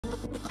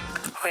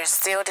We're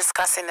still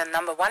discussing the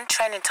 #1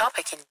 trending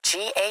topic in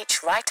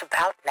GH right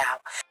about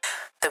now.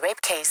 The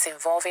rape case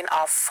involving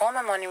our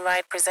former Morning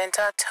Ride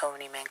presenter,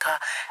 Tony Menka,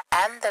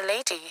 and the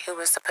lady who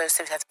was supposed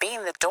to have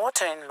been the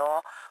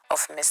daughter-in-law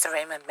of Mr.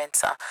 Raymond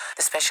Mensah,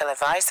 the special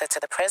advisor to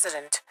the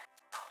president.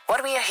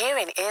 What we are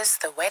hearing is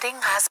the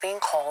wedding has been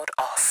called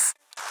off.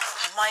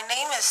 My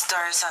name is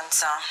Doris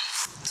Ansa.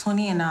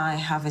 Tony and I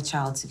have a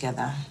child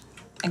together.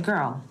 A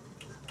girl,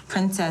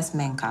 Princess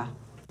Menka.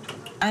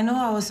 I know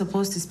I was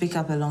supposed to speak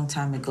up a long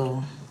time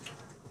ago.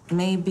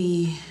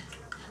 Maybe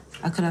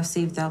I could have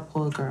saved that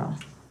poor girl.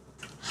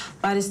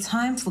 But it's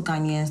time for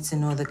Ghanaians to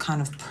know the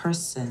kind of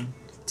person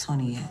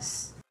Tony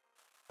is.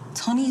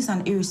 Tony is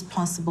an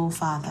irresponsible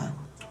father.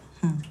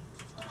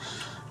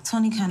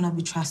 Tony cannot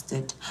be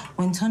trusted.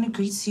 When Tony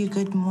greets you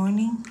good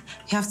morning,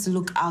 you have to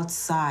look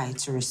outside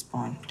to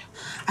respond.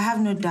 I have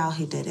no doubt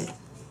he did it.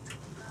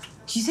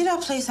 You see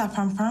that place at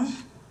Pram Pram?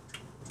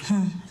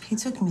 He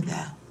took me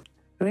there.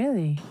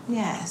 Really?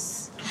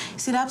 Yes.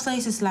 See, that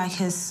place is like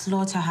his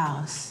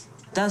slaughterhouse.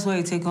 That's where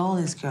he takes all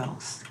his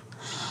girls.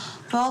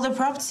 Well, the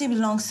property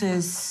belongs to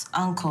his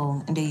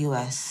uncle in the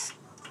US.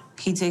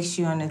 He takes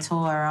you on a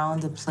tour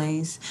around the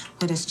place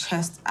with his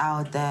chest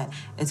out that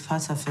it's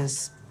part of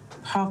his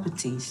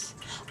properties,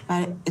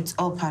 but it's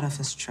all part of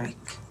his trick.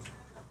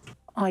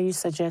 Are you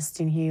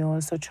suggesting he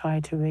also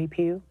tried to rape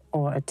you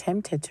or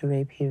attempted to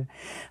rape you?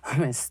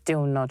 I'm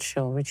still not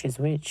sure which is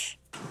which.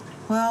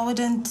 Well, I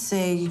wouldn't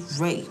say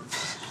rape,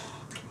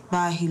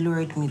 but he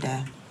lured me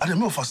there. I don't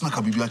know if I snack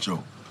a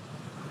bibiacho.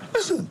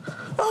 Listen,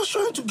 I was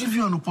trying to give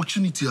you an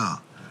opportunity.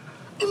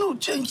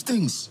 Change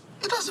things.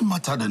 It doesn't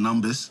matter the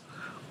numbers.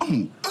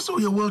 That's why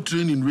you're well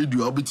trained in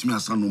radio. I'll be to me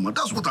as Sanoma.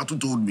 That's what Atu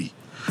told me.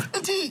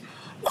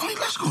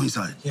 Let's go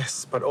inside.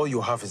 Yes, but all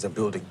you have is a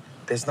building.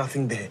 There's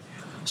nothing there.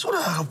 So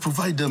that I'll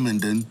provide them and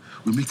then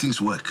we make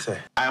things work. Sir,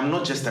 I am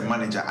not just a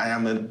manager. I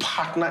am a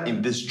partner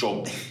in this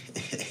job.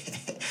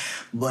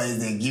 Boys,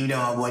 they give them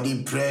a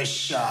body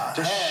pressure.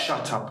 Just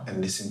shut up and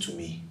listen to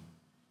me.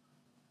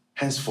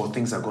 Henceforth,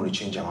 things are going to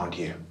change around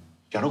here.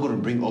 You're not going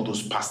to bring all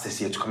those pastors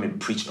here to come and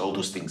preach all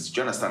those things.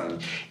 Do you understand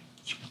me?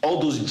 All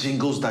those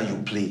jingles that you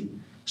play,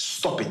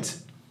 stop it.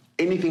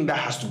 Anything that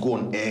has to go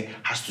on air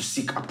has to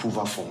seek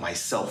approval from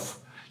myself.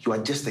 You are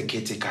just a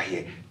caretaker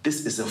here.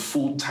 This is a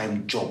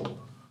full-time job.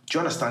 Do you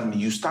understand me?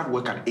 You start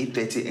work at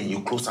 8:30 and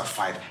you close at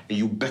 5, and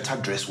you better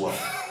dress well.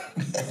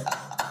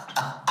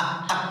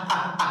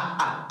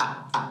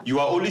 You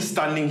are only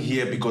standing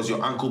here because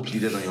your uncle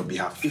pleaded on your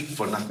behalf. If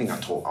for nothing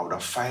at all, I would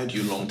have fired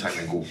you a long time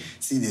ago.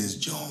 See this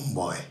John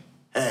boy.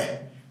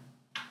 Hey,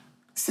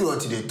 see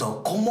what they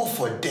talk. Come off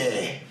for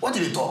there. What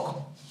did they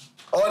talk?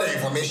 All the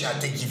information I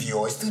take give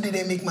you, still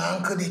didn't make my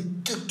uncle, they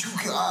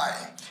took your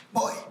eye.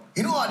 Boy,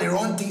 you know how they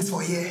run things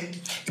for here?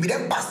 If you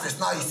them pastors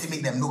now, you say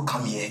make them no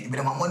come here. If you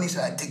them my money,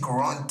 so I take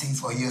run things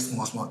for here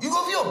small. You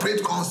go for your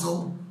prayed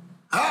council.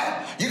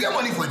 Huh? You get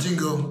money for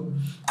jingle.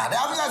 And the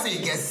African say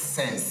you get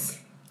sense.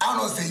 I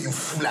don't say you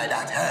fool like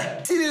that,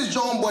 hey? See this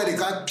John boy, they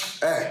can't,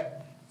 hey,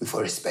 you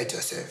for respect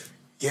yourself.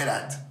 Hear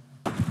that?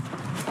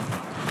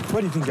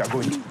 Where do you think you're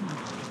going?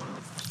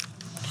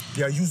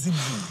 They are using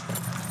you.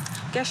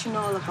 Guess you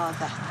know all about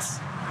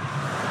that.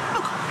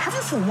 Look, have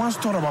you for once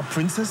thought about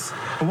Princess?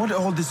 And what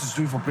all this is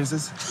doing for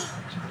Princess?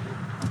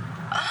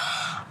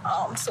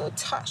 Oh, I'm so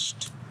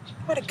touched.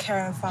 What a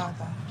caring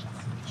father.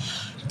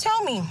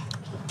 Tell me,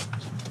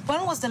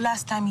 when was the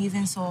last time you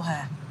even saw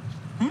her?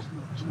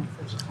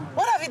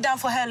 What have you done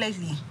for her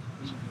lately?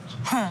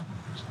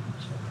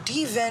 Do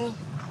you even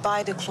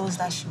buy the clothes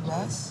that she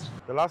wears?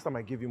 The last time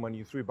I gave you money,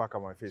 you threw it back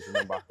at my face,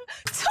 remember?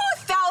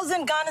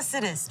 2,000 Ghana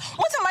cedis.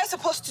 What am I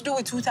supposed to do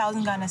with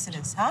 2,000 Ghana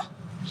cedis, huh?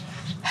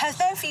 Her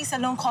term fees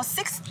alone cost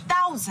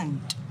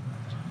 6,000.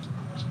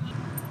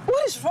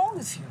 What is wrong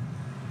with you?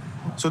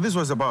 So this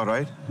was about,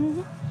 right?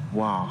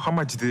 Wow, how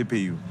much did they pay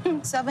you?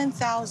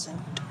 7,000.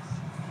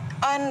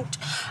 And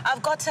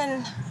I've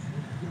gotten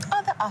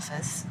other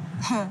offers.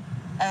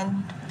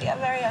 And they are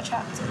very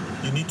attractive.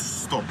 You need to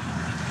stop.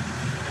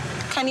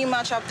 Can you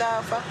match up the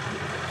offer?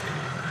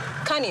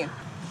 Can you?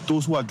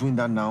 Those who are doing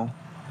that now,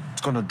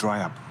 it's gonna dry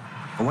up.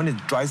 And when it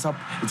dries up,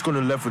 it's gonna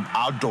left with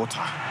our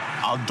daughter.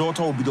 Our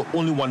daughter will be the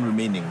only one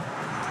remaining.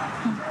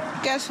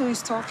 Guess who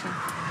is talking?